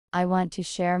I want to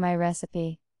share my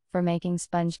recipe for making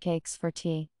sponge cakes for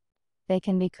tea. They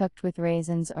can be cooked with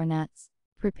raisins or nuts.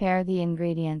 Prepare the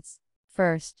ingredients.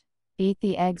 First, beat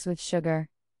the eggs with sugar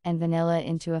and vanilla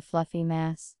into a fluffy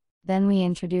mass. Then we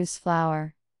introduce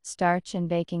flour, starch and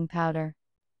baking powder.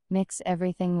 Mix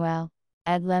everything well.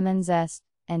 Add lemon zest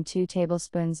and 2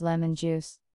 tablespoons lemon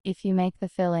juice. If you make the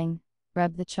filling,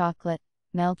 rub the chocolate,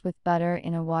 melt with butter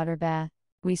in a water bath.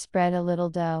 We spread a little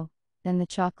dough, then the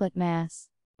chocolate mass.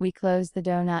 We close the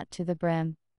donut to the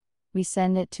brim. We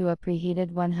send it to a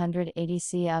preheated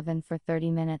 180°C oven for 30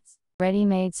 minutes.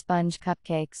 Ready-made sponge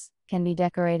cupcakes can be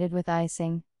decorated with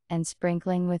icing and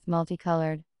sprinkling with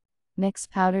multicolored. Mix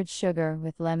powdered sugar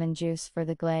with lemon juice for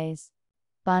the glaze.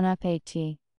 Bon appétit!